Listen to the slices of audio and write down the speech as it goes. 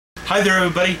Hi there,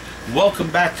 everybody. Welcome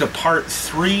back to part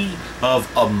 3 of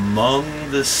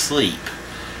Among the Sleep,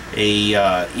 a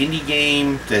indie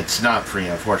game that's not free,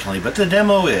 unfortunately, but the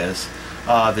demo is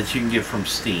that you can get from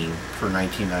Steam for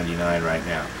 $19.99 right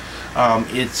now.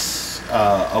 It's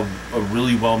a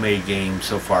really well-made game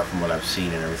so far from what I've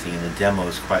seen and everything, and the demo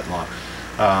is quite long.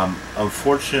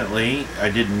 Unfortunately, I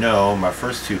didn't know my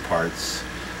first 2 parts,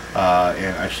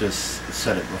 and I should have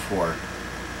said it before.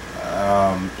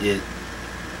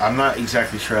 I'm not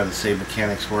exactly sure how the save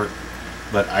mechanics work,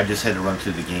 but I just had to run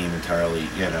through the game entirely,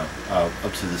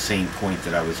 up to the same point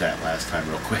that I was at last time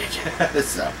real quick.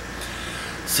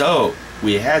 So,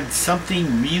 we had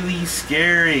something really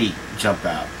scary jump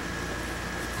out.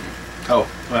 Oh,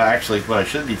 well actually what I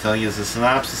should be telling you is the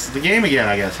synopsis of the game again,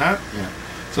 I guess, huh? Yeah.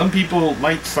 Some people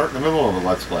might start in the middle of a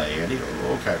Let's Play, and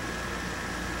okay.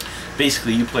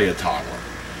 Basically, you play a toddler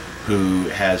who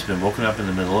has been woken up in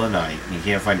the middle of the night, and you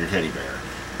can't find your teddy bear.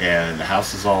 And the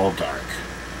house is all dark.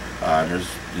 There's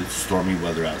stormy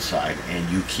weather outside, and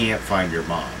you can't find your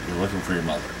mom. You're looking for your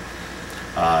mother.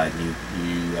 You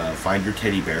find your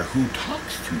teddy bear who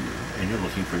talks to you, and you're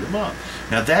looking for your mom.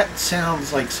 Now that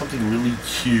sounds like something really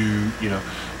cute,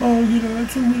 Oh,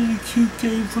 it's a really cute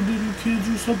game for little kids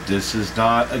or something. This is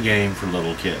not a game for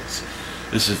little kids.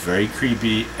 This is very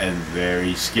creepy and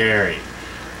very scary.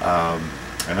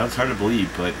 I know it's hard to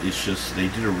believe, but it's just, they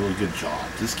did a really good job.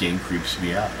 This game creeps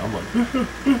me out. I'm like,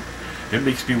 it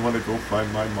makes me want to go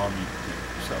find my mommy.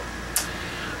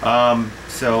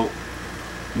 So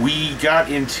we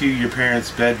got into your parents'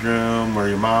 bedroom where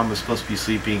your mom was supposed to be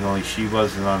sleeping, only she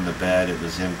wasn't on the bed. It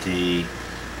was empty.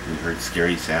 We heard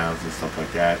scary sounds and stuff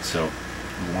like that. So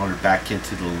we wandered back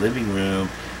into the living room,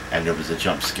 and there was a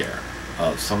jump scare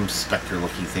of some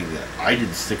specter-looking thing that I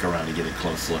didn't stick around to get a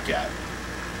close look at.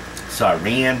 So I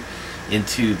ran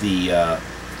into the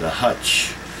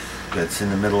hutch that's in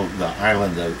the middle of the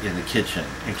island in the kitchen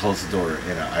and closed the door,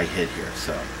 and I hid here.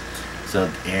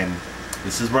 And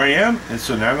this is where I am, and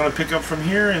so now I'm going to pick up from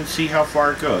here and see how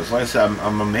far it goes. Like I said,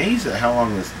 I'm amazed at how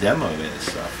long this demo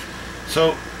is.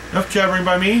 So enough jabbering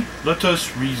by me. Let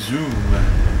us resume.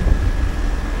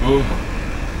 Oh,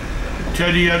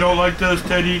 Teddy, I don't like this,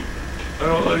 Teddy. I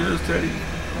don't like this, Teddy.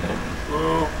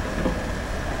 Oh.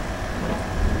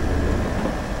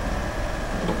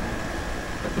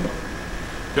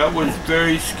 That was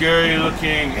very scary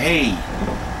looking. Hey,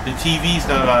 the TV's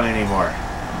not on anymore.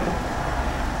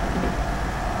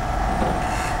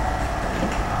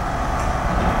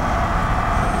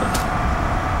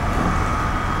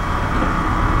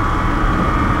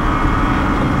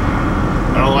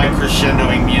 I don't like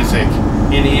crescendoing music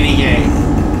in any game.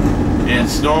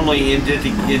 It's normally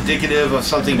indicative of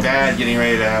something bad getting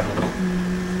ready to happen.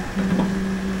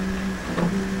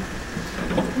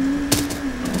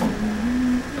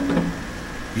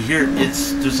 You hear,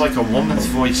 there's like a woman's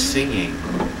voice singing.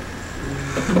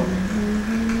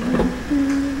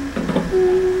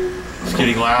 It's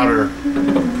getting louder.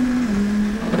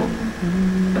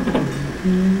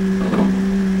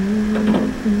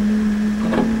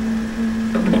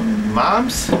 Mom?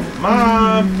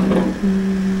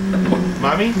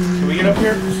 Mommy? Can we get up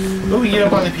here? Oh, we can get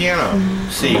up on the piano.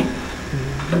 See.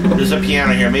 There's a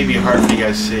piano here. Maybe hard for you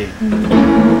guys to see.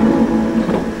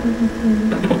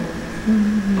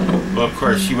 Well, of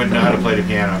course, she wouldn't know how to play the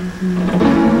piano.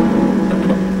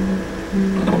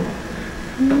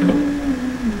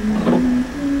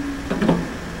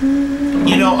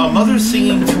 A mother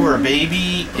singing to her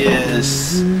baby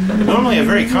is normally a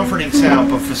very comforting sound,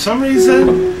 but for some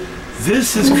reason,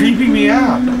 this is creeping me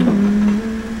out.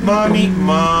 Mommy,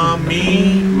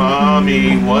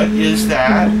 what is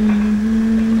that?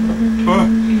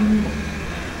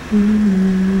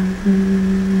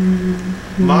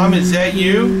 Mom, is that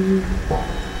you?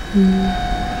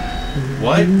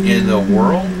 What in the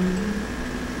world?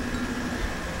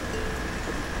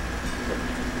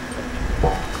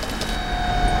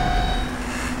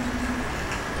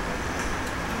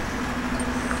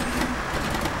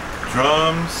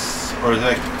 Drums, or is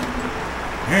that,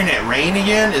 hearing that rain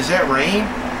again? Is that rain?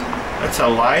 That's a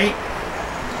light.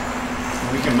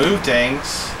 We can move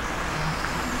things.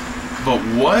 But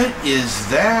what is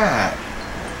that?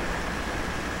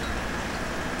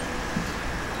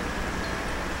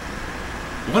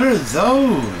 What are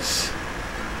those?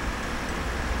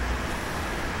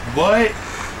 What?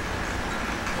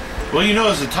 Well,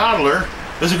 as a toddler,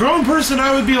 as a grown person,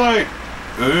 I would be like,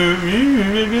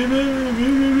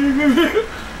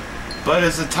 but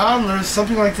as a toddler,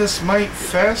 something like this might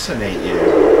fascinate you.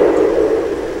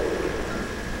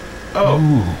 Oh.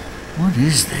 Ooh, what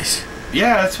is this?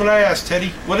 Yeah, that's what I asked,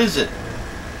 Teddy. What is it?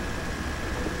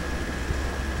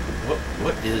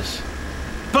 What is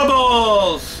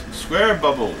Bubbles! Square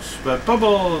Bubbles. But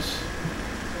Bubbles...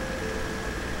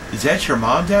 Is that your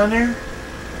mom down there?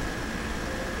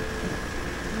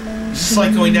 Is this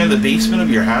like going down to the basement of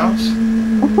your house?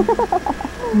 Can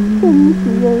you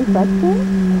see your reflection?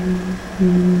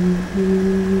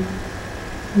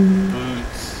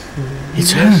 Boots.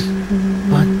 It's her,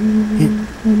 but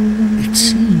it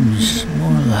seems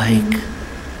more like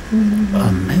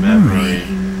a memory.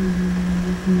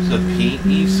 It's a paint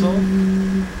easel.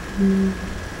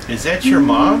 Is that your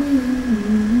mom?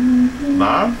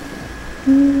 Mom?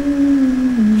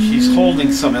 She's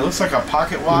holding something. It looks like a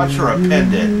pocket watch or a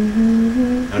pendant.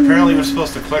 And apparently we're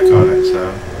supposed to click on it,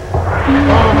 so...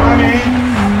 Oh, mommy!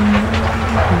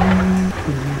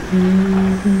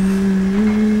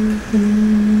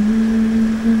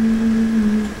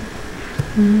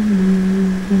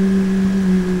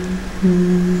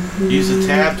 Use the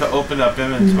tab to open up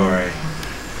inventory.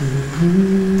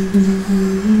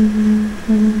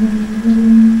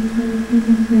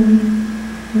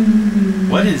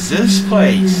 What is this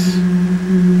place?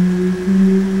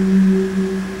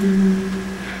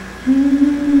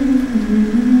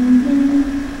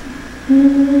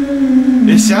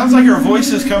 It sounds like her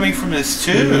voice is coming from this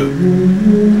too.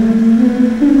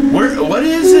 What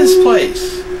is this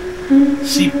place?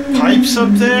 See pipes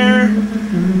up there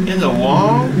in the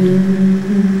wall?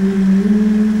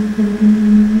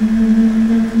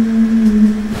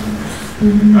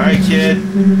 Alright, kid.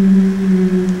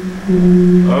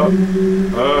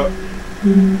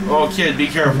 Oh, kid, be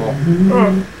careful.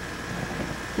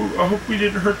 I hope we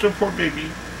didn't hurt the poor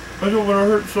baby. I don't want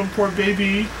to hurt some poor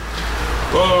baby.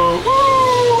 Whoa.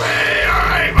 Ooh, hey,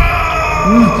 alright,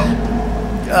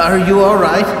 Mom! Are you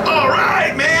alright?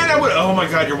 Alright, man! Oh my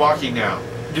god, you're walking now.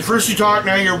 First you talk,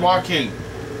 now you're walking.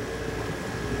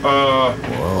 Whoa.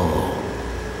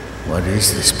 What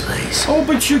is this place? Oh,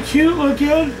 but you're cute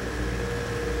looking.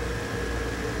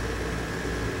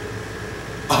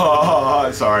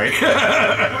 Oh, sorry.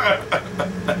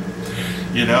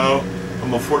 You know,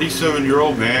 I'm a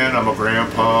 47-year-old man. I'm a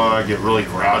grandpa. I get really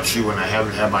grouchy when I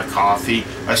haven't had my coffee.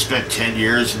 I spent 10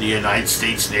 years in the United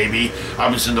States Navy. I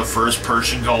was in the first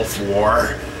Persian Gulf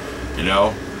War, you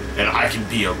know, and I can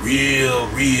be a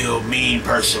real mean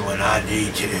person when I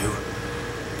need to.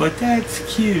 But that's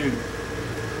cute.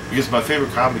 Because my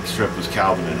favorite comic strip was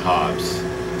Calvin and Hobbes.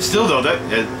 Still, though,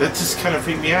 that just kind of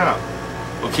freaked me out.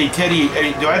 Okay, Teddy,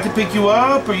 do I have to pick you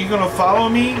up? Or are you going to follow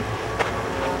me?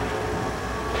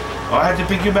 Oh, I have to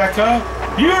pick you back up?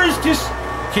 Yours just...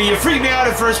 Okay, you freaked me out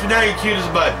at first, but now you're cute as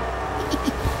a button.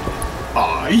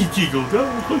 Aw, he giggled.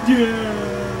 Oh,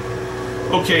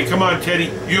 yeah. Okay, come on,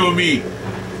 Teddy. You and me.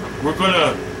 We're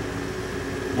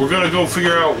gonna go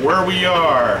figure out where we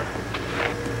are.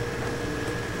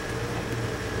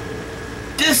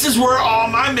 This is where all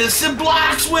my missing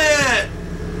blocks went.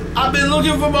 I've been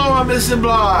looking for all my missing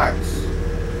blocks.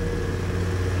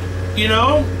 You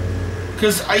know?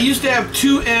 Because I used to have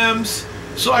 2 M's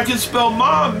so I could spell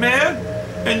mom, man.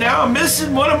 And now I'm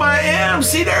missing one of my M's.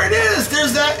 See, there it is.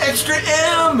 There's that extra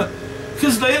M.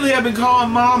 Because lately I've been calling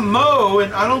mom Mo,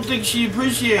 and I don't think she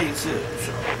appreciates it.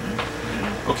 So,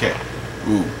 okay.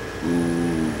 Ooh.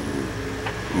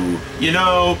 You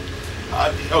know,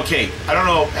 okay, I don't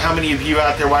know how many of you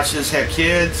out there watching this have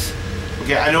kids.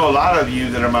 Okay, I know a lot of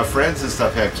you that are my friends and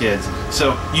stuff have kids.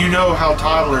 So you know how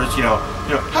toddlers, you know,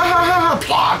 ha ha ha,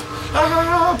 plop, ha ha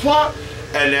ha, plop.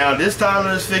 And now this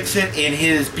toddler is fixing in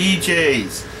his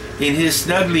BJs, in his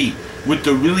Snuggly, with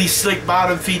the really slick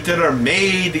bottom feet that are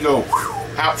made to go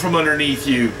out from underneath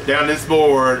you, down this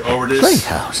board, over this...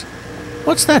 Playhouse?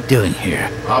 What's that doing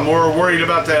here? I'm more worried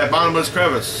about that bottomless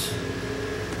crevice.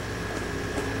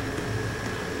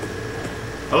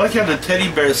 I like how the teddy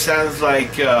bear sounds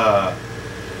like,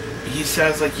 he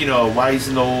sounds like, you know, a wise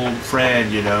and old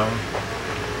friend, you know?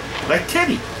 Like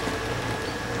Teddy.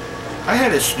 I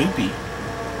had a Snoopy.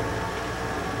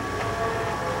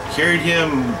 Carried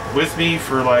him with me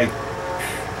for like,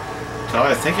 till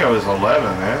I think I was 11,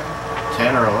 man.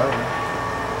 10 or 11.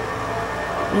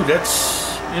 Ooh,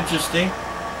 that's interesting.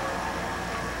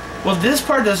 Well, this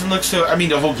part doesn't look so, I mean,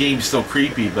 the whole game's still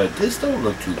creepy, but this don't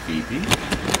look too creepy.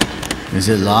 Is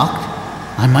it locked?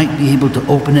 I might be able to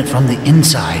open it from the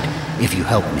inside if you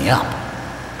help me up.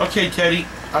 Okay, Teddy,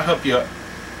 I'll help you up.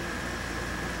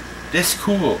 That's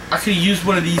cool. I could have used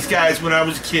one of these guys when I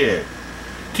was a kid.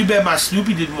 Too bad my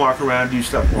Snoopy didn't walk around and do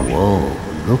stuff for me. Whoa,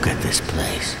 look at this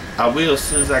place. I will as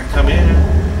soon as I can come in.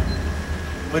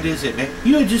 What is it, man?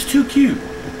 You're just too cute.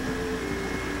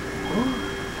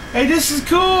 Oh. Hey, this is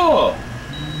cool.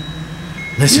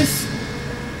 Listen.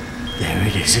 There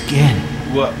it is again.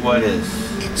 What is?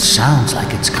 It sounds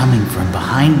like it's coming from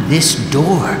behind this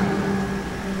door.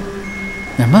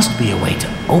 There must be a way to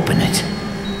open it.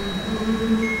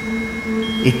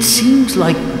 It seems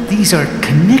like these are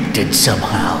connected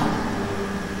somehow.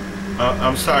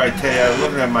 I'm sorry, Teddy. I was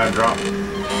looking at my drop.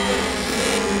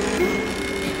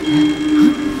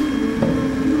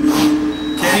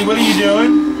 Teddy, what are you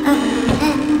doing?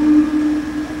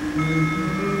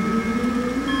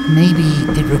 Maybe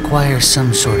it requires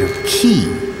some sort of key.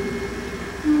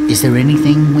 Is there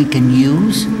anything we can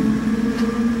use?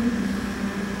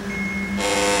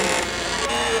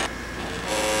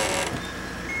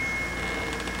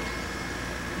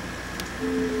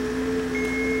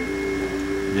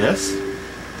 Yes?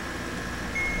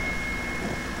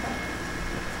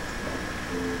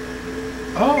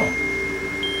 Oh.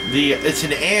 It's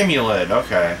an amulet,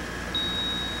 okay.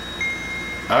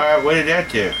 Alright, what did that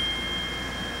do?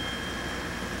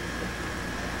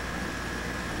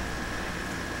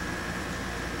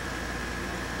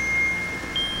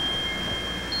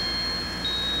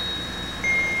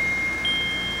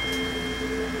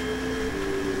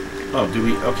 Oh, do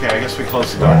we? Okay, I guess we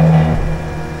close the door.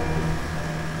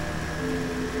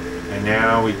 And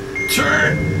now we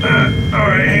turn.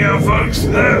 Alright, hang on, folks.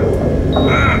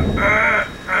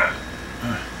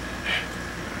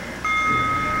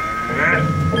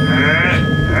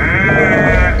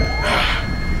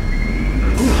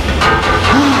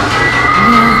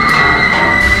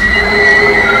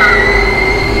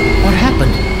 What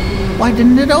happened? Why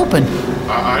didn't it open?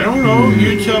 I don't know.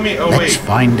 You tell me. Oh, Let's wait.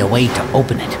 find a way to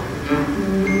open it.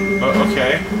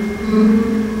 Okay.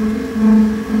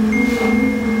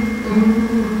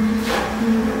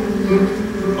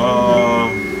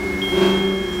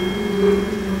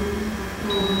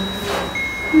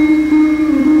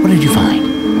 What did you find?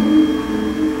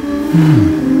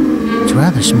 It's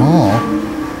rather small,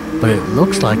 but it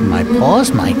looks like my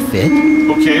paws might fit.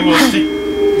 Okay, well,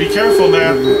 be careful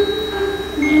now.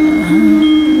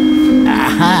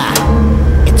 Aha!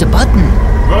 It's a button.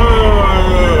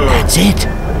 Whoa. That's it.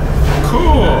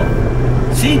 Cool.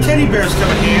 See, teddy bears come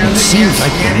in here. It seems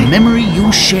like the memory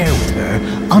you share with her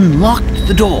unlocked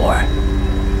the door.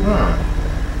 Huh.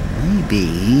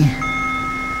 Maybe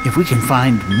if we can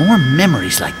find more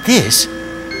memories like this,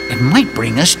 it might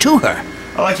bring us to her.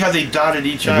 I like how they dotted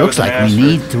each eye. It looks with an like we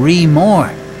asterisk. need 3 more.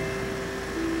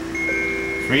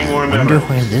 3 more I wonder memories.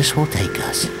 where this will take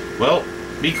us. Well,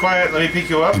 be quiet. Let me pick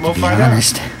you up. And We'll to be find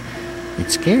honest, it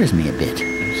scares me a bit. out.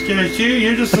 Scares you?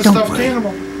 You're just But a don't stuffed worry.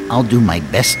 animal. I'll do my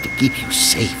best to keep you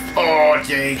safe. Oh,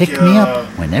 thank Pick you. me up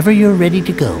whenever you're ready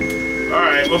to go. All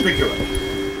right, we'll pick you up.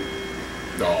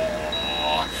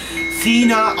 Aww. See,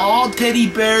 not all teddy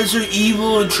bears are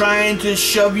evil and trying to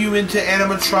shove you into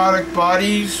animatronic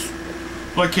bodies.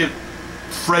 Like at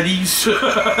Freddy's.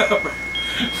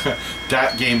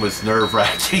 That game was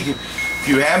nerve-wracking. If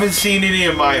you haven't seen any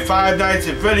of my Five Nights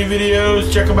at Freddy videos,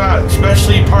 check them out,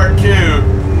 especially part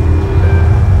 2.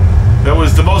 That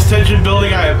was the most tension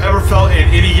building I have ever felt in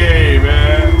any game,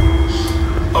 man.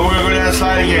 Oh, we're gonna go down the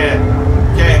slide again.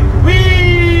 Okay.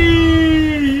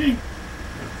 Whee!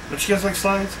 Don't you guys like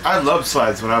slides? I loved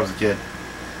slides when I was a kid.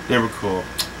 They were cool.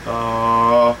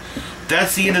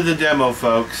 That's the end of the demo,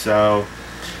 folks. So,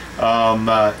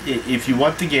 if you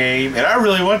want the game, and I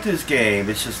really want this game,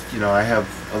 it's just, you know, I have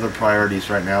other priorities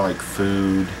right now, like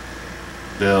food,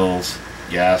 bills,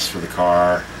 gas for the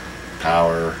car,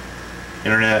 power,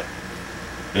 internet.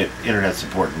 Internet's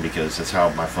important because that's how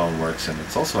my phone works, and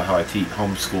it's also how I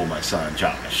homeschool my son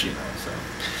Josh, you know. So,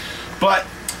 but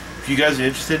if you guys are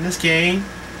interested in this game,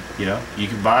 you know, you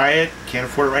can buy it. Can't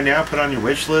afford it right now, put it on your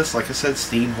wish list. Like I said,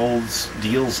 Steam holds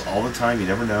deals all the time, you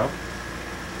never know,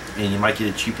 and you might get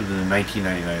it cheaper than the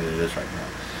 $19.99 it is right now.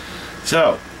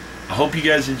 So I hope you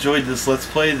guys enjoyed this Let's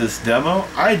Play, this demo.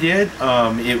 I did.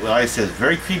 Like I said, it's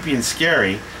very creepy and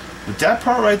scary. But that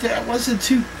part right there, it wasn't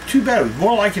too bad. It was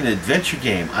more like an adventure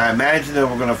game. I imagine that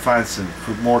we're going to find some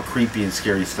more creepy and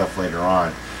scary stuff later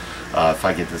on if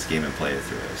I get this game and play it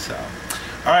through. So,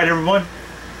 all right, everyone,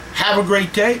 have a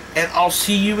great day, and I'll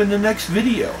see you in the next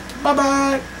video.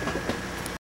 Bye-bye.